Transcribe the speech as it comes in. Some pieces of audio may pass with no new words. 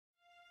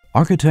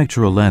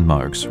Architectural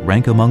landmarks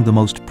rank among the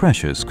most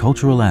precious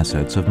cultural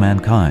assets of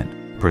mankind,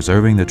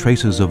 preserving the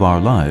traces of our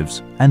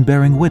lives and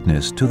bearing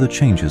witness to the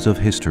changes of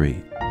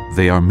history.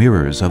 They are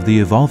mirrors of the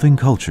evolving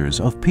cultures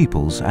of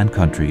peoples and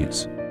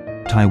countries.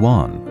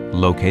 Taiwan,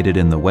 located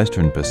in the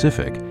Western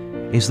Pacific,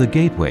 is the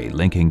gateway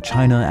linking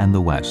China and the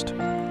West.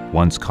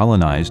 Once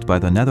colonized by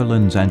the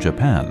Netherlands and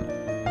Japan,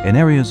 in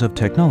areas of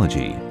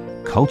technology,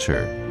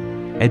 culture,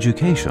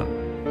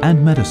 education,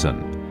 and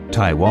medicine,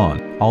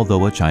 Taiwan,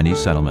 although a Chinese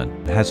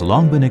settlement, has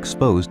long been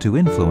exposed to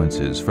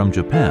influences from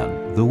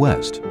Japan, the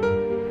West.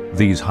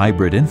 These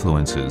hybrid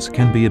influences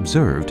can be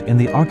observed in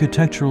the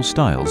architectural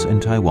styles in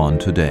Taiwan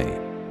today.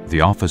 The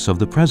Office of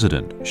the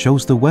President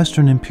shows the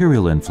Western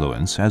imperial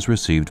influence as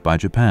received by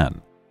Japan.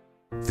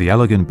 The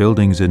elegant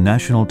buildings in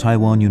National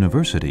Taiwan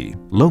University,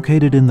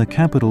 located in the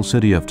capital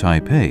city of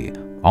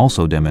Taipei,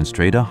 also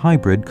demonstrate a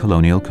hybrid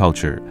colonial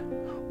culture.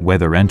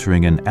 Whether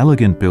entering an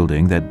elegant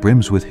building that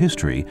brims with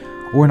history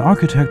or an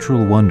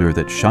architectural wonder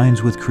that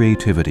shines with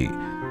creativity,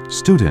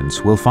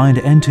 students will find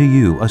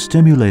NTU a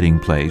stimulating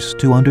place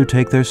to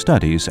undertake their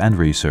studies and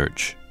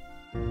research.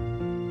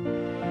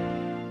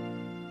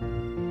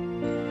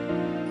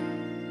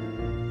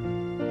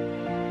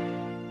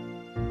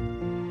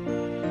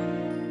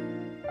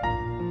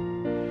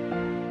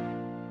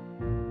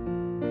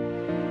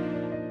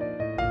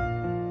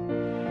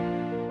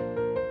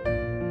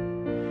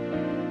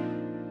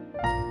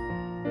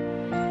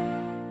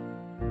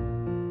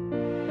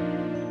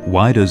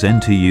 Why does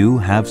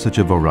NTU have such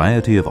a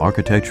variety of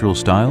architectural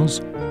styles?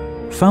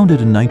 Founded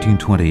in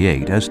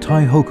 1928 as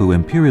Taihoku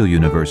Imperial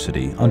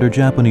University under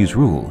Japanese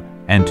rule,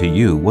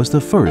 NTU was the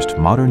first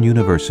modern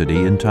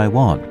university in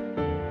Taiwan.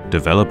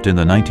 Developed in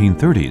the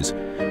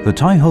 1930s, the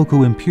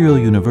Taihoku Imperial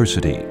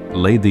University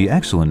laid the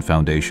excellent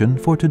foundation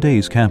for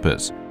today's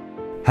campus.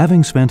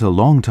 Having spent a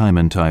long time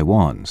in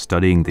Taiwan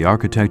studying the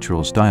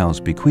architectural styles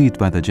bequeathed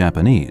by the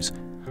Japanese,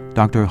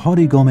 Dr.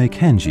 Horigome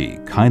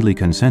Kenji kindly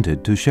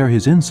consented to share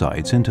his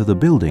insights into the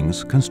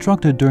buildings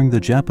constructed during the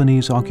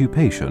Japanese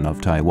occupation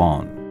of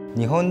Taiwan.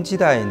 日本時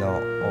代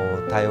の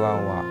台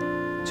湾は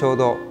ちょう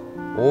ど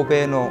欧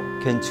米の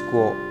建築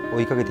を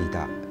追いかけてい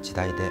た時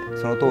代で、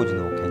その当時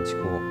の建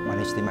築を真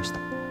似していました。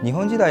日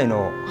本時代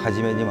の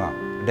初めには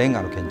レン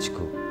ガの建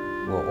築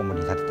を主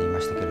に建ててい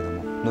ましたけれど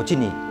も、後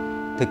に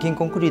鉄筋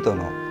コンクリート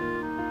の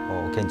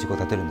建築を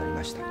建てるようになり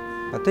ました。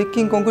鉄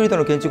筋コンクリート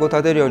の建築を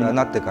建てるように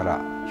なってか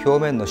ら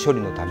表面の処理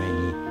のため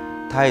に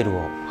タイル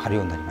を貼る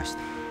ようになりまし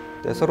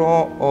た。でそ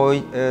の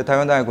台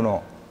湾大学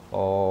の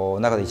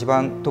中で一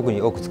番特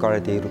に多く使われ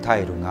ているタ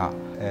イルが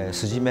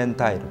筋面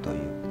タイルとい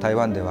う台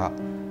湾では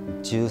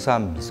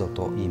13溝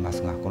と言いま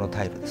すが、この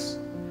タイルです。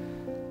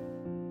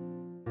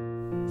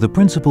The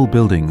principal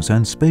buildings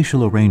and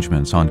spatial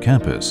arrangements on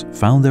campus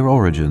found their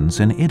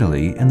origins in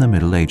Italy in the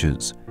Middle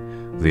Ages.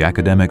 The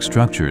academic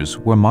structures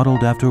were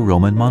modeled after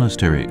Roman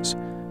monasteries,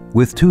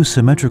 with two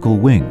symmetrical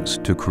wings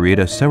to create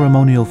a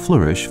ceremonial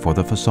flourish for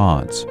the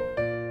facades.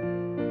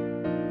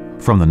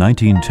 From the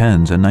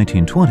 1910s and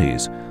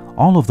 1920s,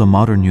 all of the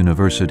modern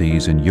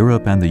universities in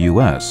Europe and the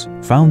US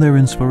found their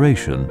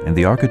inspiration in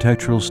the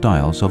architectural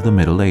styles of the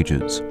Middle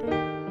Ages.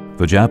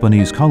 The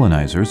Japanese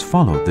colonizers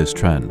followed this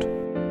trend.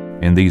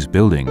 In these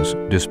buildings,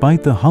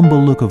 despite the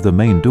humble look of the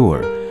main door,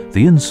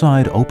 the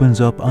inside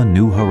opens up a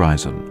new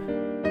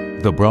horizon.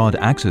 The broad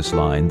axis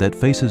line that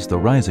faces the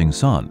rising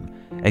sun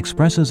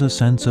expresses a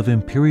sense of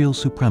imperial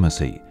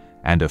supremacy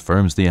and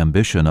affirms the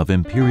ambition of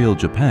Imperial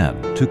Japan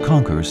to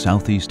conquer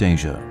Southeast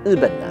Asia. 日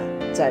本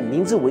呢，在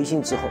明治维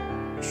新之后，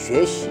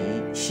学习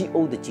西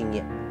欧的经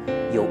验，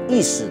有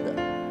意识地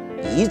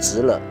移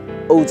植了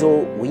欧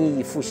洲文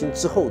艺复兴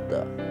之后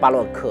的巴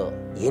洛克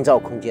营造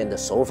空间的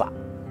手法，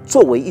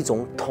作为一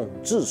种统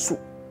治术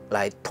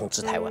来统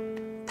治台湾。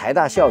台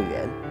大校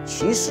园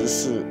其实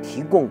是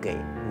提供给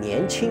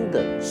年轻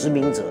的殖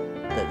民者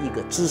的一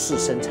个知识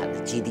生产的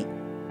基地。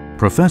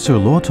 Professor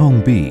Luo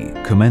Tongbi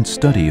commenced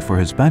study for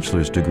his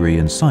bachelor's degree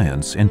in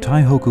science in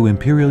Taihoku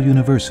Imperial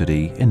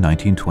University in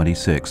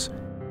 1926.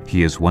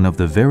 He is one of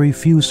the very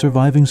few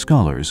surviving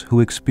scholars who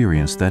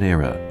experienced that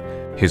era.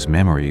 His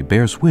memory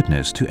bears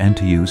witness to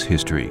NTU's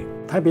history.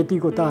 台北帝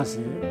国大学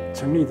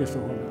成立的时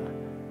候呢，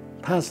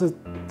它是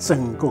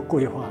整个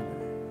规划的，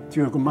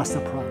就有个 master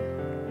plan。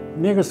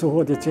那个时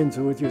候的建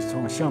筑物就是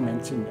从校门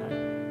进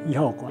来，1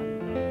号馆、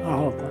2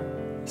号馆、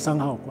3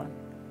号馆，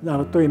然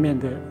后对面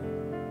的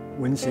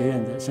文学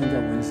院的，现在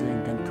文学院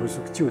跟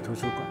旧图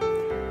书馆，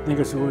那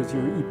个时候就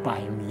100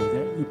米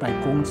的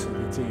100公尺的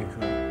这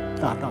个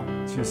大道，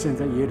就现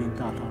在椰林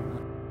大道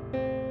了。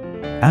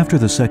 After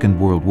the Second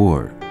World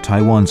War,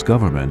 Taiwan's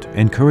government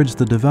encouraged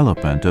the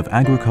development of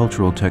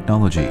agricultural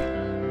technology.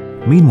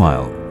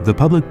 Meanwhile, the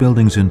public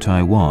buildings in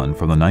Taiwan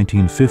from the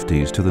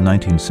 1950s to the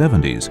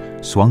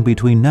 1970s swung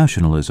between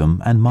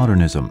nationalism and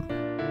modernism.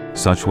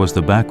 Such was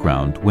the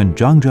background when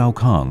Zhang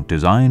Zhaokang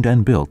designed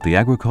and built the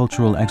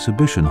Agricultural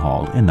Exhibition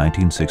Hall in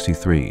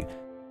 1963.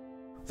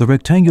 The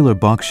rectangular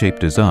box-shaped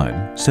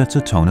design sets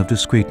a tone of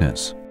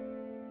discreetness.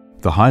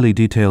 The highly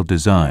detailed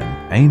design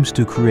aims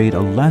to create a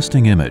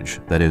lasting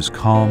image that is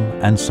calm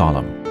and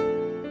solemn.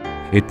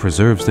 It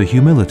preserves the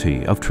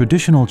humility of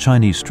traditional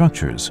Chinese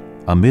structures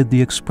amid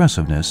the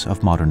expressiveness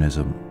of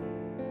modernism.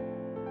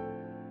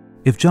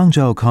 If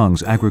Zhangjiao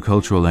Kong's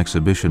Agricultural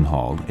Exhibition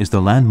Hall is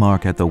the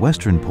landmark at the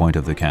western point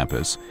of the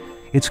campus,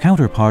 its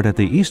counterpart at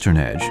the eastern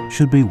edge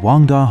should be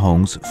Wang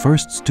Dahong's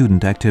first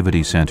Student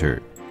Activity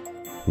Center.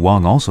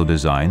 Wang also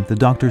designed the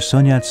Dr.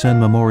 Sun Yat-sen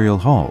Memorial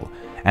Hall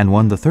and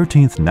won the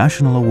 13th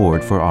National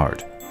Award for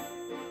Art.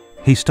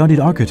 He studied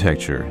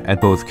architecture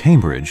at both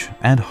Cambridge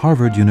and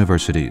Harvard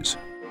universities.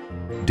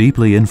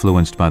 Deeply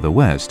influenced by the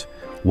West,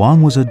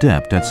 Wang was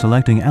adept at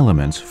selecting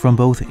elements from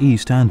both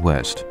East and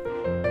West.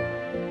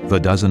 The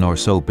dozen or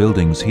so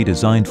buildings he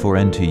designed for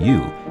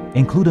NTU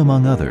include,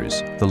 among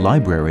others, the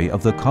library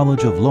of the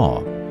College of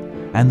Law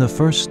and the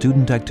first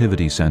Student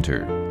Activity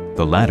Center,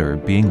 the latter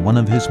being one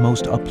of his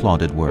most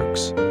applauded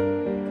works.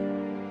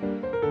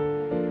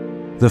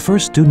 The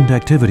first Student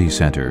Activity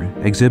Center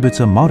exhibits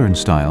a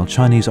modern-style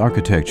Chinese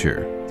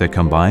architecture that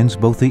combines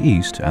both the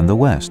East and the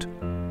West.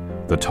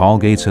 The tall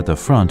gates at the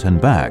front and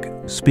back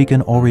speak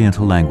an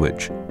Oriental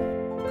language.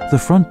 The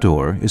front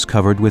door is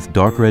covered with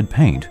dark red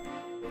paint,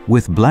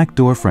 with black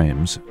door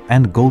frames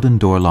and golden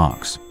door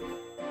locks.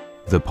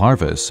 The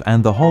parvis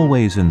and the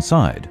hallways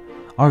inside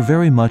are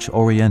very much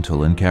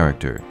Oriental in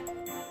character.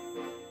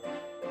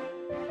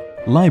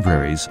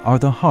 Libraries are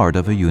the heart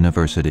of a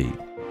university.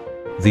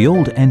 The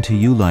old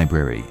NTU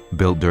library,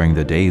 built during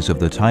the days of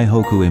the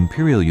Taihoku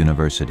Imperial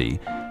University,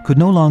 could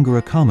no longer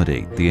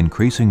accommodate the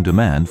increasing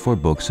demand for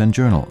books and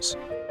journals.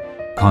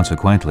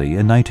 Consequently,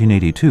 in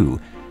 1982,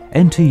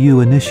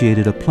 NTU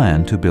initiated a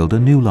plan to build a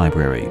new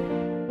library.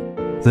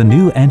 The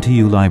new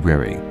NTU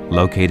library,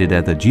 located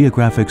at the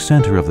geographic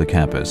center of the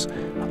campus,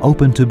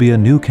 opened to be a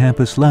new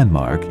campus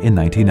landmark in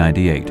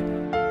 1998.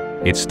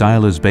 Its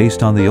style is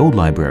based on the old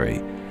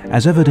library,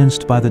 as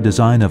evidenced by the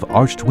design of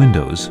arched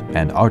windows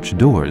and arched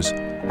doors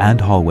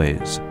and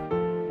hallways.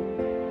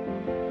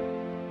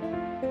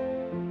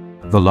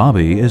 The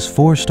lobby is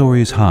 4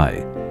 stories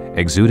high,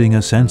 exuding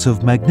a sense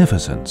of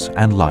magnificence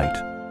and light.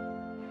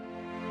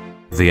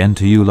 The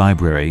NTU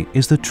Library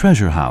is the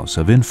treasure house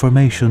of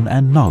information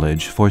and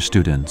knowledge for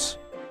students.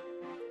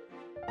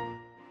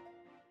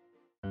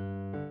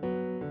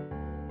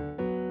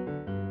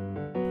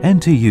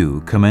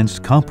 NTU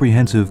commenced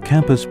comprehensive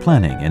campus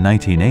planning in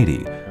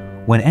 1980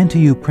 when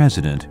NTU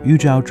President Yu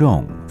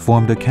Zhaozhong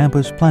formed a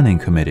campus planning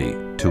committee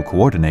to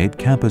coordinate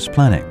campus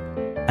planning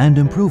and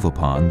improve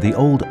upon the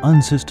old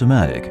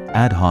unsystematic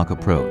ad hoc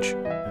approach.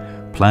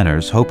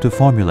 Planners hope to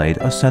formulate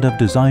a set of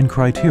design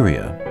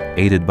criteria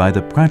aided by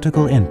the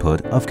practical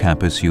input of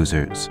campus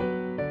users.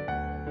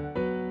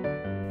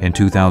 In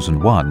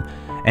 2001,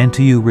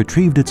 NTU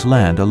retrieved its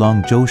land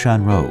along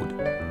Zhoushan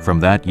Road. From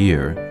that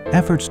year,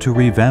 efforts to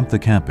revamp the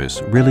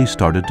campus really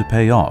started to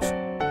pay off,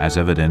 as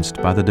evidenced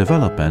by the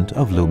development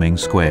of Looming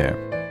Square.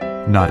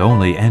 Not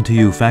only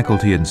NTU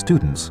faculty and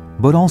students,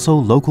 but also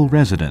local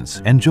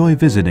residents enjoy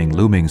visiting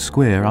Looming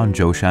Square on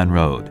Zhoushan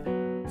Road.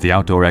 The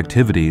outdoor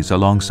activities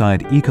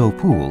alongside Eco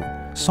Pool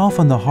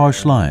soften the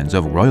harsh lines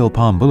of Royal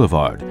Palm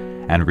Boulevard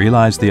and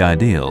realize the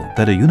ideal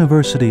that a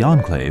university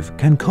enclave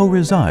can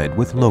co-reside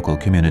with local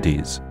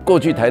communities. 过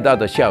去台大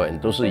的校园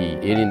都是以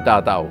椰林大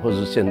道或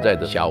是现在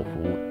的小湖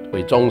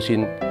为中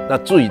心，那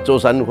至于舟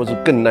山路或是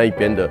更那一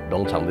边的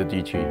农场的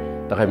地区，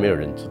大概没有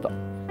人知道，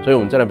所以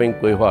我们在那边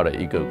规划了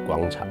一个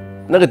广场，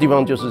那个地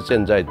方就是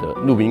现在的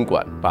鹿鸣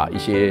馆，把一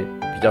些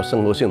比较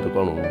生活性的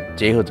功能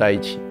结合在一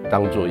起，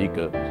当做一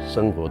个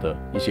生活的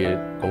一些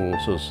公共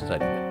设施在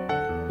里面。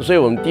 所以，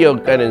我们第二个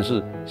概念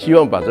是希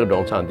望把这个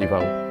农场的地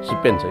方是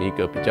变成一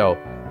个比较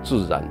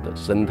自然的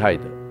生态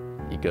的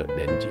一个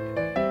连接。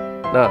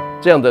那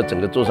这样的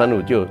整个舟山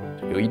路就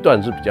有一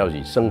段是比较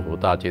以生活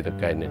大街的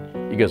概念，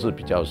一个是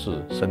比较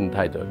是生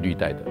态的绿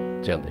带的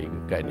这样的一个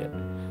概念。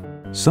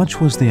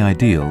Such was the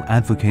ideal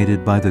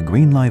advocated by the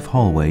Green Life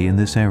Hallway in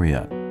this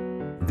area.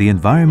 The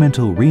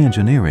environmental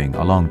re-engineering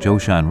along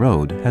Zhoushan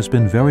Road has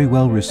been very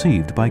well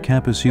received by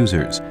campus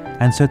users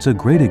and sets a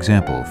great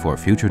example for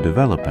future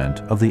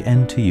development of the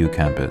NTU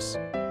campus.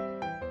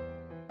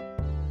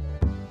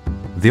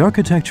 The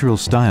architectural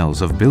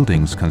styles of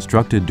buildings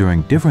constructed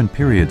during different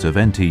periods of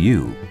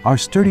NTU are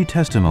sturdy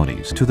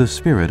testimonies to the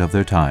spirit of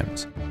their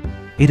times.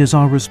 It is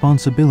our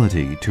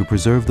responsibility to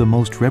preserve the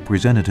most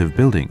representative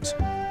buildings,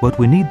 but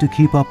we need to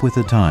keep up with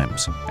the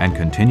times and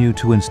continue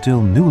to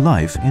instill new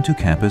life into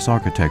campus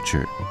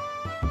architecture.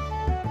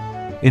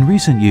 In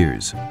recent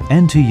years,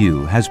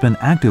 NTU has been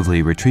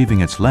actively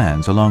retrieving its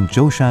lands along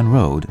Zhoushan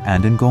Road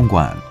and in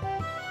Gongguan.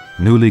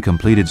 Newly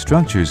completed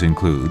structures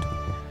include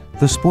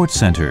the Sports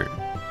Center,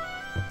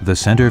 the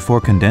Center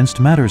for Condensed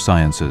Matter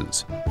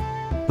Sciences,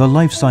 the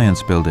Life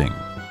Science Building,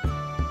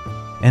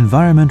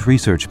 Environment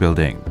Research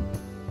Building,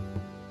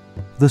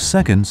 the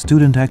second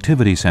Student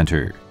Activity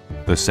Center,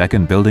 the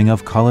second building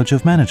of College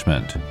of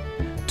Management,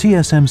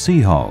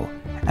 TSMC Hall,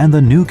 and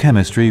the new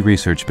Chemistry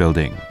Research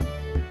Building.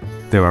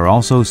 There are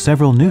also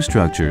several new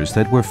structures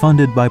that were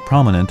funded by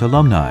prominent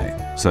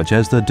alumni, such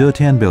as the De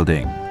Tian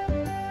Building,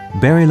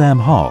 Barry Lam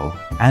Hall,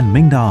 and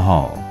Mingda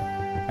Hall,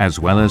 as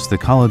well as the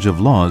College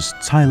of Law's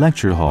Tsai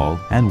Lecture Hall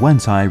and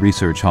Wensai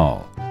Research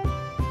Hall.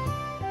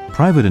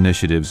 Private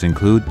initiatives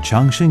include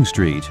Changxing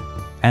Street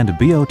and a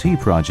BOT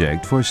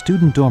project for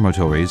student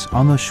dormitories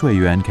on the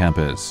Shuiyuan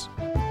campus.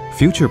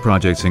 Future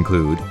projects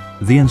include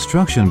the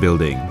Instruction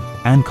Building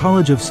and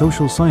College of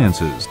Social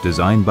Sciences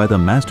designed by the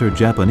master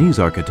Japanese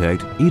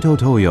architect Ito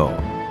Toyo,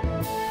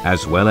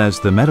 as well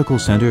as the Medical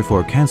Center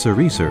for Cancer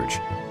Research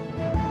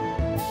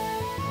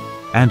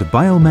and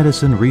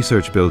Biomedicine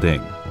Research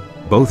Building,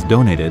 both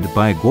donated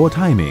by Guo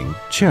Taiming,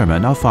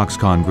 chairman of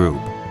Foxconn Group.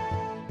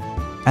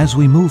 As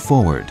we move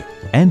forward,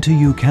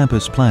 NTU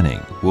campus planning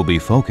will be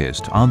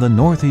focused on the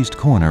northeast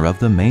corner of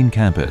the main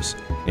campus,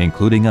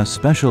 including a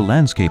special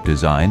landscape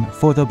design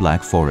for the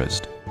Black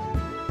Forest.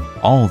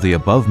 All the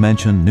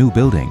above-mentioned new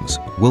buildings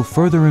will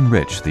further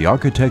enrich the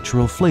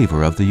architectural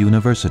flavor of the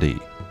university.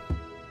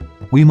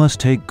 We must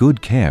take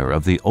good care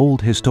of the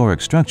old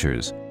historic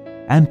structures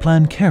and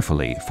plan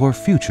carefully for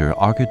future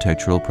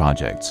architectural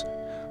projects,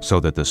 so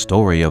that the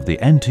story of the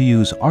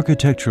NTU's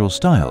architectural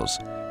styles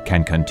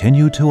can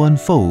continue to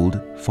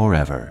unfold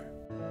forever.